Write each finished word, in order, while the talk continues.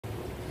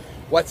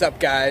What's up,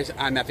 guys?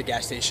 I'm at the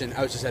gas station.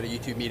 I was just at a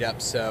YouTube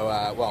meetup, so,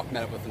 well,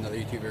 met up with another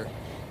YouTuber.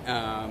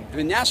 I'm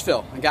in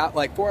Nashville. I got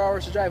like 4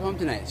 hours to drive home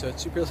tonight, so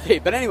it's super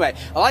late. But anyway,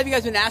 a lot of you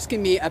guys have been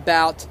asking me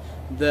about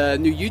the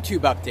new YouTube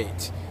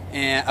update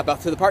and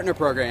about the partner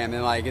program,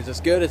 and like, is this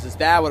good? Is this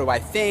bad? What do I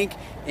think?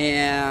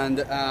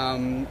 And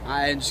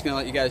I'm just gonna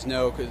let you guys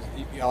know because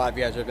a lot of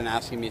you guys have been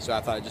asking me, so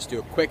I thought I'd just do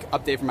a quick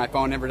update from my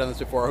phone. Never done this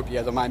before. I hope you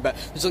guys don't mind. But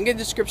there's a link in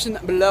the description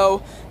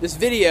below this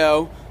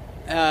video.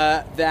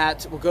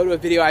 That will go to a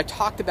video. I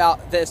talked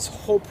about this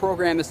whole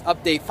program, this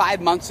update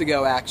 5 months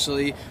ago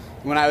actually,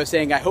 when I was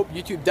saying I hope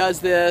YouTube does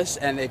this,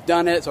 and they've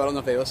done it, so I don't know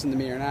if they listened to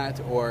me or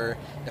not, or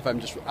if I'm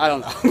just, I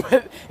don't know.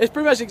 But it's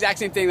pretty much the exact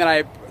same thing that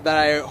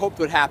I hoped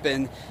would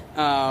happen.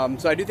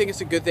 So I do think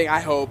it's a good thing, I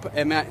hope.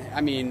 And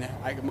I mean,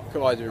 I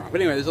could always be wrong.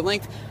 But anyway, there's a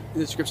link in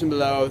the description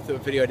below to a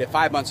video I did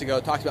 5 months ago.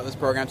 It talks about this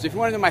program. So if you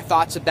want to know my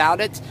thoughts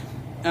about it,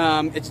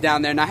 it's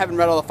down there. And I haven't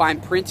read all the fine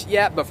print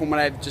yet, but from what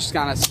I've just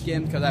kind of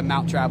skimmed, because I'm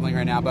out traveling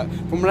right now, but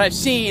from what I've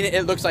seen,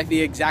 it looks like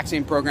the exact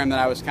same program that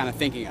I was kind of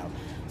thinking of.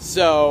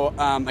 So,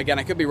 again,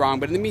 I could be wrong,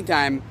 but in the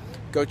meantime,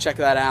 go check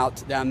that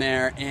out down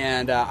there,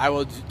 and I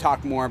will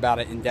talk more about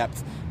it in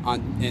depth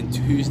in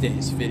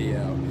Tuesday's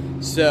video.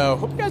 So,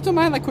 hope you guys don't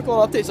mind like quick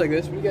little updates like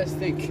this. What do you guys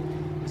think?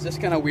 Is this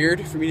kind of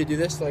weird for me to do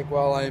this, like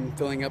while I'm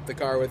filling up the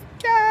car with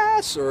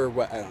gas, or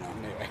what? I don't know.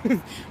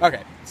 Anyway,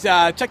 okay,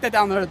 so check that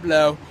down there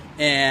below,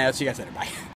 and I'll see you guys later. Bye.